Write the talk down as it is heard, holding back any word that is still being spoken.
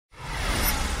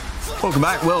Welcome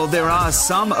back. Well, there are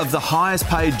some of the highest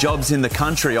paid jobs in the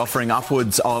country offering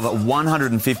upwards of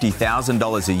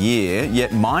 $150,000 a year,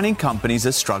 yet mining companies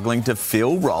are struggling to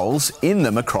fill roles in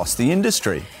them across the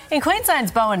industry. In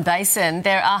Queensland's Bowen Basin,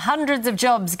 there are hundreds of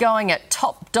jobs going at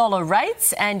top dollar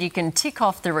rates, and you can tick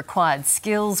off the required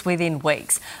skills within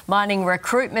weeks. Mining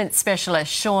recruitment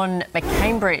specialist Shaun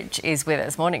McCambridge is with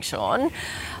us. Morning, Shaun.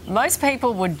 Most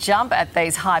people would jump at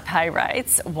these high pay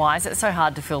rates. Why is it so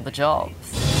hard to fill the jobs?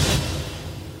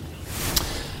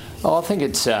 Oh, I think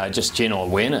it's just general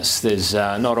awareness. There's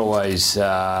not always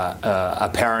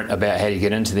apparent about how you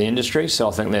get into the industry, so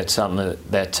I think that's something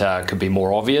that could be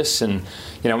more obvious. And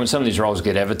you know, when some of these roles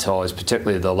get advertised,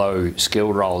 particularly the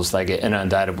low-skilled roles, they get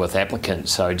inundated with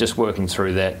applicants. So just working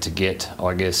through that to get,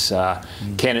 I guess,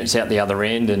 candidates out the other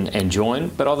end and join.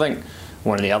 But I think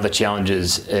one of the other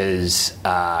challenges is,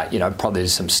 probably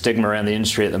there's some stigma around the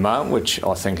industry at the moment, which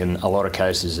I think in a lot of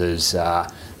cases is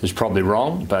probably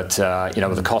wrong. But,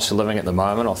 with the cost of living at the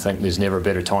moment, I think there's never a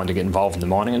better time to get involved in the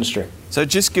mining industry. So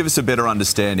just give us a better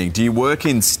understanding. Do you work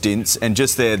in stints, and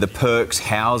just there, the perks,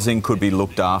 housing could be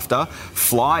looked after?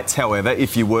 Flights, however,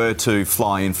 if you were to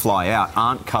fly in, fly out,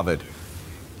 aren't covered.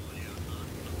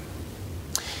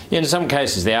 Yeah, in some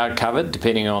cases they are covered,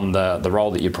 depending on the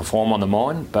role that you perform on the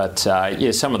mine. But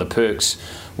some of the perks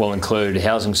will include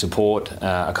housing support,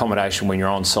 accommodation when you're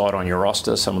on site on your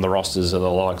roster. Some of the rosters are the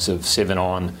likes of 7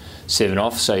 on, 7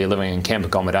 off. So you're living in camp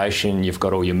accommodation, you've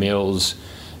got all your meals,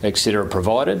 etc.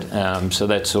 provided. So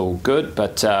that's all good.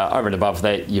 But over and above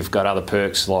that, you've got other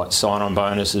perks like sign-on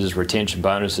bonuses, retention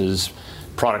bonuses,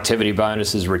 productivity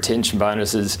bonuses, retention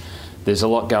bonuses. There's a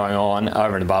lot going on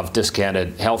over and above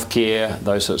discounted healthcare,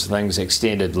 those sorts of things,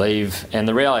 extended leave. And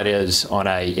the reality is, on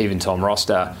a even time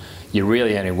roster, you're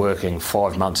really only working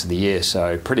 5 months of the year.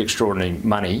 So pretty extraordinary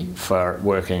money for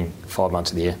working 5 months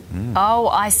of the year. Oh,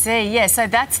 I see. Yeah, so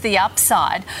that's the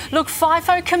upside. Look,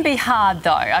 FIFO can be hard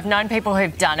though. I've known people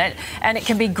who've done it, and it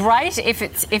can be great if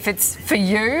it's for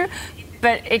you,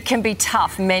 but it can be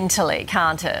tough mentally,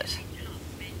 can't it?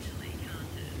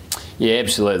 Yeah,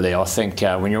 absolutely. I think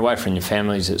when you're away from your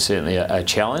families, it's certainly a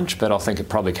challenge, but I think it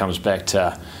probably comes back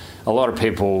to a lot of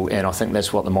people, and I think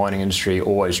that's what the mining industry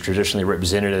always traditionally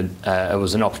represented. It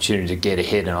was an opportunity to get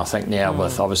ahead, and I think now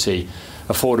with obviously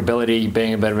affordability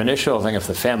being a bit of an issue, I think if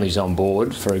the family's on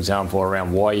board, for example,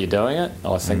 around why you're doing it,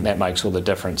 I think that makes all the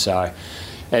difference. So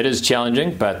it is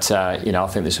challenging, but I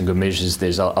think there's some good measures.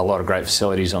 There's a lot of great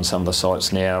facilities on some of the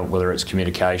sites now, whether it's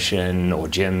communication or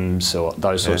gyms or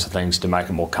those sorts of things to make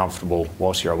it more comfortable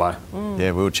whilst you're away.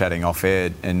 Yeah, we were chatting off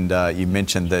air, and you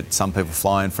mentioned that some people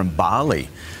fly in from Bali,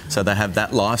 so they have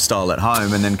that lifestyle at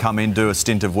home and then come in, do a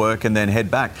stint of work and then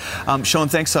head back. Shaun,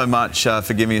 thanks so much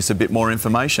for giving us a bit more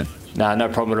information. No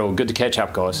problem at all. Good to catch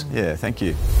up, guys. Yeah, thank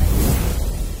you.